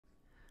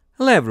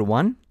Hello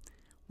everyone,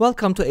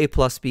 welcome to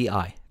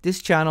aplusbi.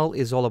 This channel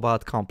is all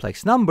about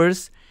complex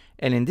numbers,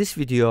 and in this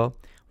video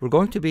we're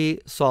going to be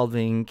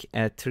solving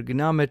a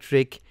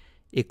trigonometric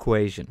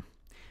equation.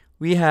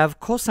 We have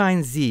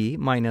cosine z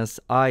minus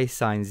I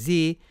sine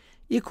z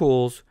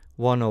equals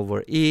 1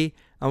 over e,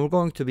 and we're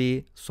going to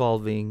be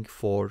solving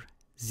for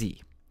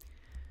z.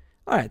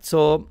 Alright,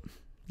 so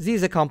z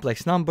is a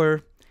complex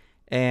number,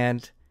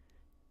 and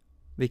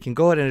we can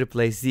go ahead and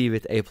replace z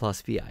with a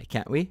plus bi,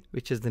 can't we?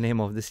 Which is the name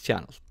of this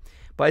channel.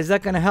 But is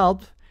that going to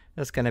help?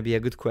 That's going to be a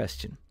good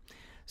question.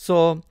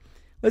 So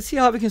let's see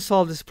how we can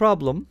solve this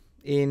problem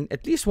in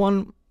at least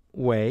one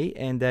way,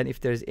 and then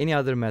if there's any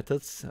other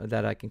methods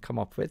that I can come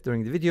up with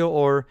during the video,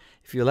 or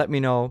if you let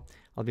me know,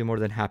 I'll be more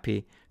than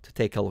happy to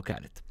take a look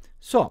at it.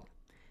 So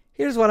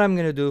here's what I'm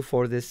going to do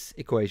for this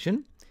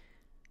equation,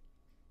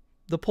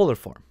 the polar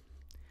form.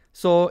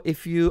 So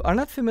if you are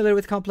not familiar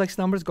with complex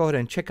numbers, go ahead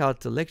and check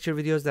out the lecture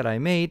videos that I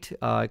made.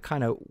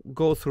 Kind of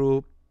go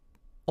through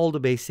all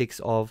the basics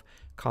of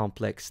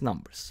complex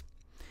numbers.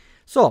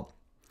 So,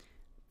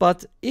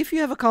 but if you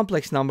have a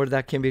complex number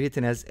that can be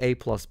written as a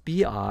plus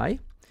bi,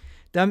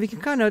 then we can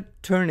kind of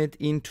turn it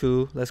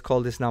into, let's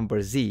call this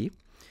number z,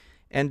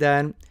 and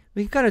then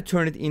we can kind of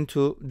turn it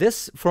into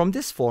this, from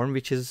this form,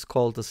 which is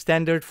called the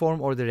standard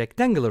form or the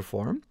rectangular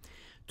form,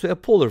 to a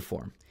polar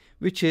form,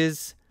 which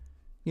is,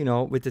 you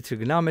know, with the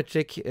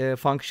trigonometric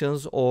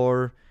functions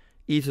or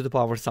e to the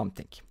power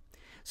something.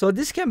 So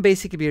this can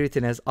basically be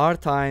written as r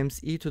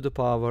times e to the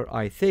power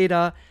I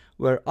theta,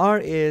 where r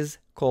is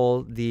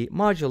called the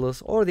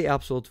modulus or the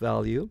absolute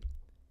value,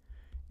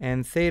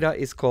 and theta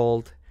is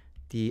called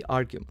the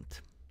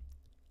argument.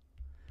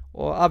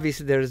 Well,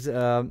 obviously there's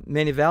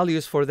many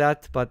values for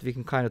that, but we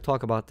can kind of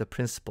talk about the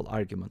principal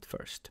argument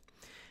first.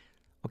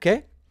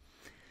 Okay?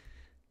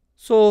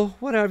 So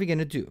what are we going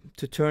to do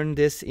to turn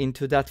this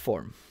into that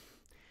form?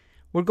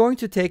 We're going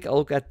to take a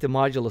look at the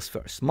modulus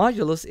first.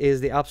 Modulus is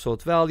the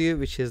absolute value,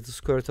 which is the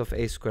square root of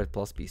a squared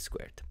plus b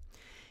squared.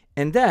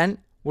 And then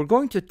we're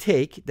going to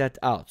take that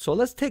out. So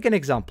let's take an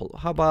example.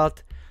 How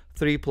about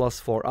 3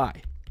 plus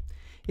 4i?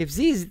 If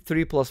z is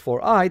 3 plus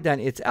 4i, then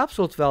its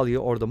absolute value,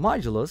 or the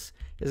modulus,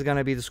 is going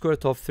to be the square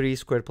root of 3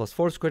 squared plus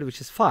 4 squared, which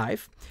is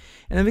 5.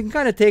 And then we can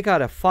kind of take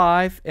out a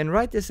 5 and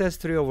write this as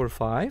 3 over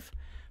 5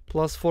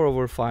 plus 4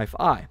 over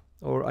 5i.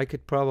 Or I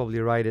could probably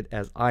write it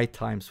as I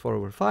times 4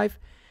 over 5,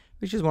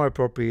 which is more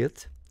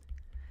appropriate.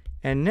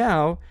 And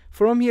now,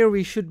 from here,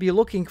 we should be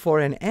looking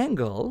for an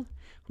angle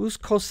whose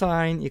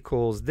cosine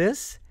equals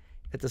this,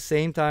 at the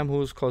same time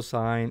whose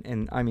cosine,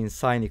 and I mean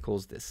sine,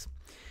 equals this.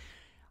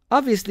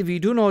 Obviously, we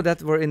do know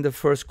that we're in the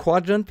first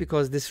quadrant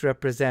because this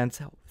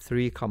represents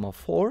 3,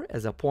 4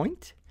 as a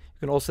point. You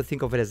can also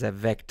think of it as a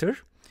vector.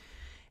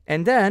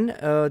 And then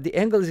the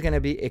angle is going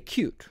to be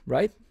acute,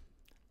 right?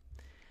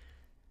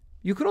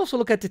 You can also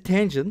look at the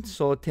tangent.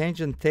 So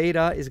tangent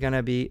theta is going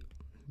to be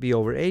b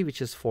over a,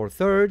 which is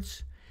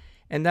 4/3.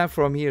 And then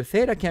from here,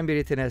 theta can be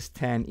written as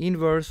tan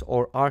inverse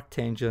or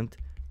arctangent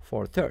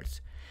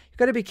 4/3. You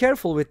got to be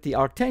careful with the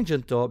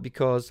arctangent though,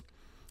 because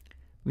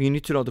we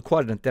need to know the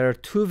quadrant. There are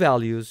two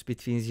values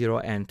between 0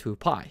 and 2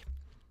 pi.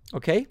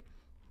 Okay?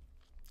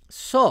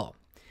 So,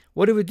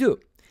 what do?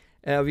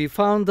 We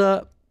found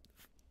the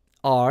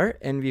r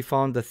and we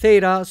found the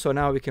theta. So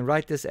now we can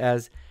write this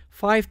as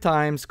 5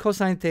 times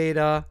cosine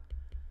theta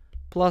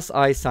plus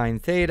I sine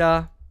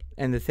theta.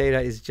 And the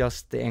theta is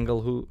just the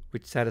angle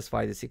which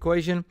satisfies this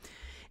equation.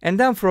 And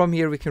then from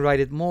here we can write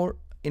it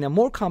in a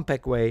more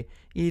compact way,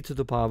 e to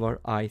the power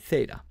I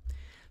theta.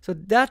 So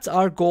that's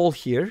our goal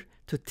here,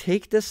 to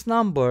take this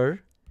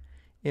number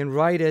and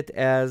write it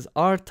as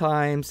r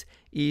times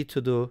e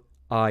to the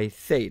I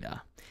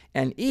theta.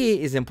 And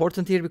e is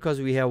important here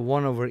because we have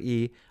 1 over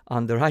e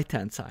on the right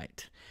hand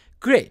side.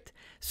 Great.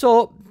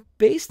 So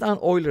based on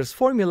Euler's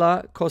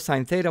formula,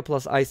 cosine theta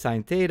plus I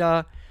sine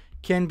theta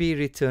can be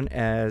written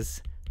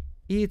as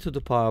e to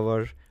the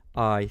power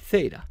I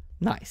theta.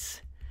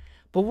 Nice.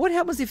 But what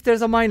happens if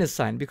there's a minus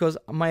sign? Because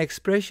my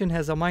expression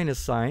has a minus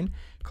sign,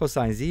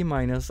 cosine z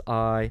minus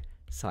I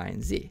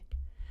sine z.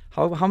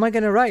 How am I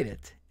going to write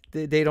it?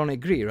 They don't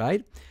agree,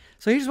 right?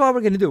 So here's what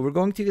we're going to do. We're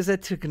going to use a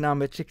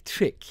trigonometric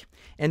trick.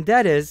 And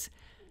that is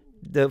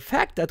the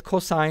fact that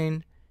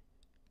cosine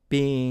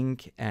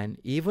being an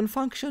even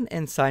function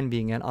and sine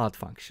being an odd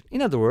function.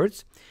 In other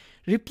words,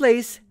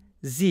 replace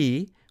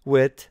z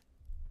with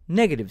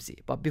negative z.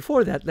 But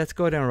before that, let's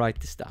go ahead and write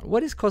this down.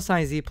 What is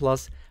cosine z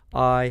plus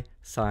I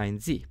sine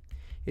z?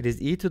 It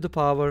is e to the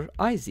power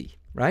iz,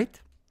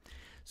 right?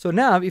 So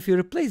now if you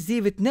replace z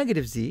with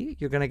negative z,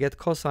 you're going to get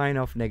cosine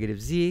of negative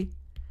z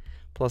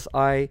plus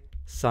I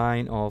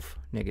sine of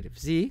negative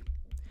z.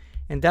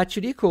 And that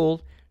should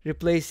equal,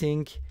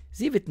 replacing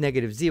z with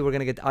negative z, we're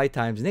going to get I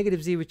times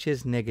negative z, which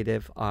is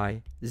negative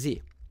iz.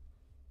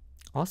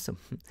 Awesome.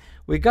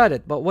 We got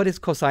it. But what is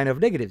cosine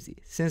of negative z?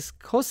 Since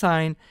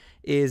cosine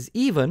is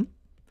even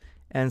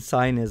and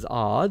sine is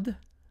odd,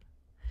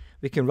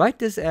 we can write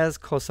this as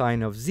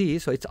cosine of z,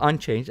 so it's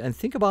unchanged. And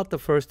think about the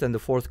first and the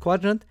fourth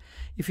quadrant.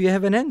 If you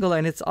have an angle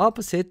and it's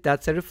opposite,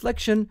 that's a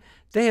reflection.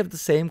 They have the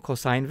same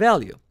cosine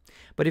value.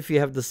 But if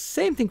you have the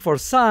same thing for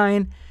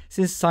sine,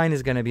 since sine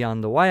is going to be on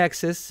the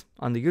y-axis,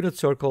 on the unit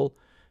circle,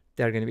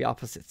 they're going to be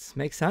opposites.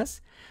 Make sense?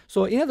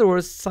 So in other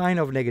words, sine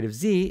of negative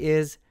z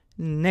is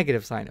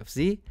negative sine of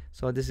z.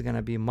 So this is going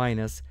to be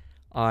minus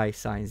I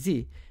sine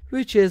z,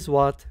 which is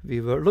what we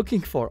were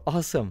looking for.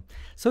 Awesome.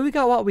 So we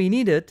got what we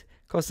needed.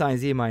 Cosine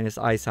z minus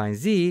I sine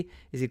z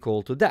is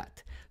equal to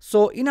that.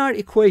 So in our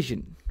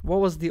equation,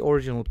 what was the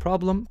original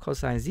problem?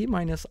 Cosine z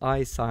minus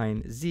I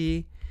sine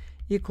z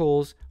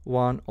equals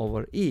 1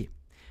 over e.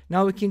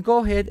 Now we can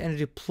go ahead and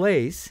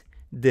replace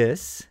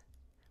this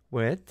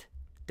with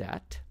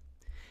that.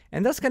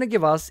 And that's going to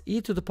give us e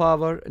to the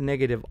power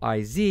negative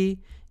iz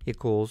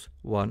equals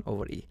 1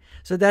 over e.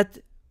 So that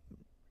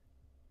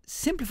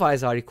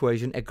simplifies our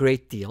equation a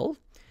great deal.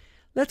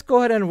 Let's go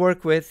ahead and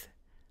work with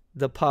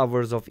the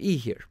powers of e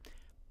here.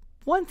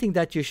 One thing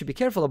that you should be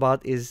careful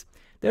about is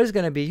there's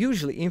going to be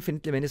usually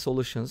infinitely many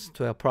solutions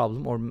to a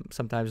problem, or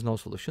sometimes no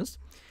solutions.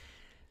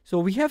 So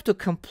we have to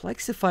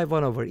complexify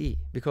 1 over e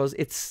because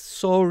it's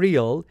so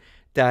real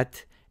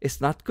that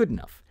it's not good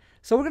enough.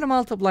 So we're going to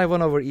multiply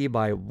 1 over e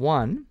by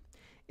 1.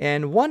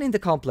 And 1 in the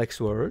complex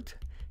world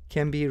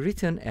can be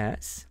written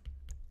as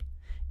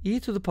e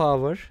to the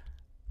power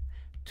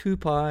 2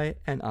 pi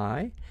n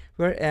I,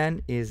 where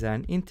n is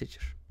an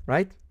integer,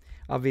 right?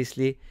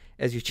 Obviously,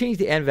 as you change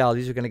the n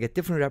values, you're going to get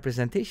different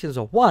representations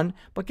of 1,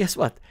 but guess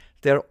what?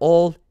 They're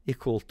all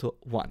equal to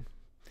 1.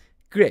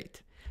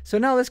 Great. So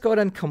now let's go ahead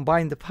and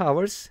combine the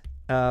powers.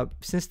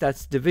 Since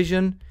that's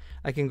division,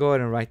 I can go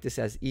ahead and write this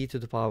as e to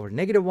the power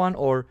negative 1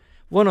 or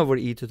 1 over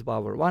e to the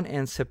power 1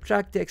 and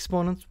subtract the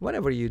exponents.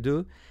 Whatever you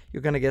do,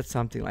 you're going to get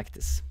something like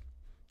this.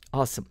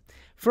 Awesome.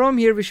 From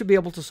here, we should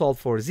be able to solve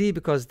for z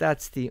because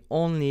that's the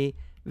only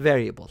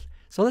variable.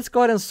 So let's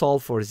go ahead and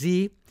solve for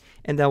z,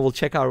 and then we'll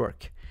check our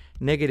work.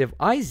 Negative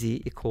iz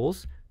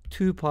equals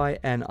 2 pi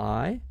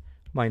ni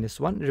minus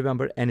 1.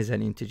 Remember, n is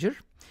an integer.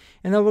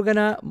 And then we're going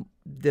to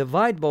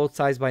divide both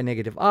sides by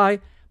negative I.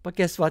 But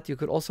guess what? You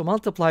could also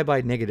multiply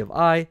by negative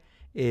I.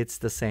 It's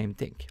the same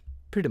thing,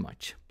 pretty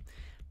much.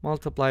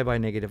 Multiply by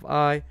negative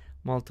I,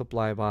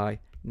 multiply by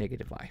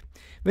negative I.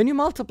 When you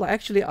multiply,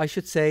 actually, I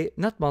should say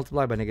not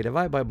multiply by negative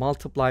I, but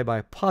multiply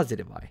by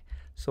positive I.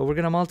 So we're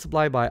going to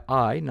multiply by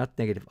I, not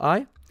negative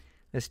I.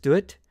 Let's do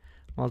it.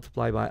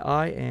 Multiply by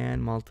I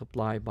and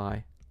multiply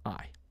by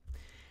I.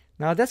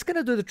 Now that's going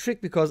to do the trick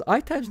because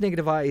I times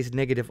negative I is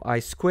negative I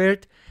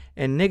squared,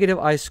 and negative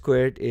I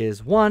squared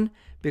is 1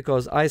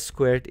 because I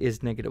squared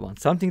is negative 1.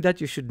 Something that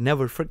you should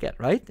never forget,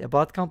 right?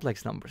 About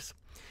complex numbers.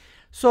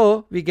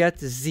 So we get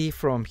z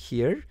from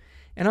here.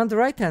 And on the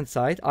right-hand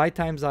side, I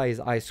times I is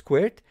I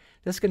squared.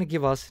 That's going to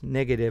give us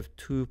negative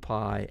 2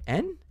 pi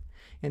n.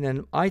 And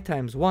then I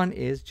times 1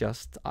 is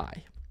just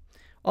I.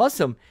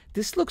 Awesome.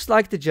 This looks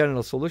like the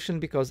general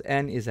solution because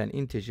n is an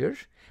integer.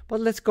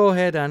 But let's go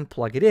ahead and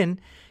plug it in.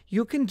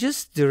 You can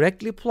just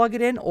directly plug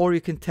it in, or you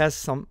can test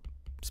some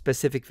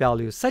specific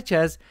values, such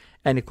as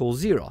n equals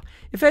 0.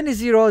 If n is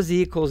 0,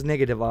 z equals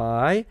negative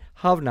I.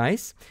 How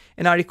nice.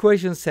 And our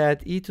equation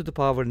said e to the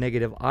power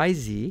negative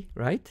iz,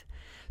 right?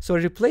 So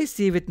replace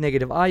z with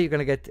negative I. You're going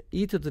to get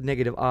e to the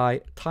negative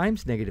I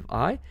times negative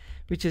I,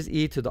 which is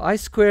e to the I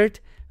squared,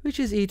 which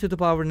is e to the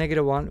power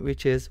negative 1,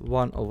 which is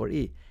 1 over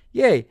e.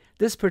 Yay!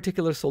 This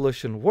particular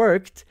solution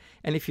worked.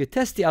 And if you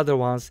test the other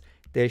ones,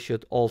 they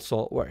should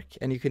also work.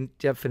 And you can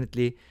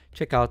definitely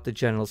check out the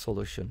general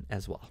solution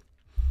as well.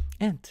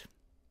 And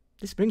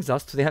this brings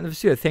us to the end of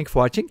this video. Thanks for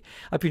watching.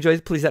 I hope you enjoyed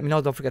it. Please let me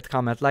know. Don't forget to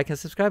comment, like, and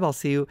subscribe. I'll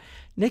see you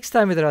next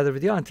time with another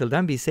video. Until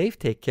then, be safe,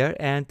 take care,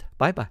 and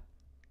bye-bye.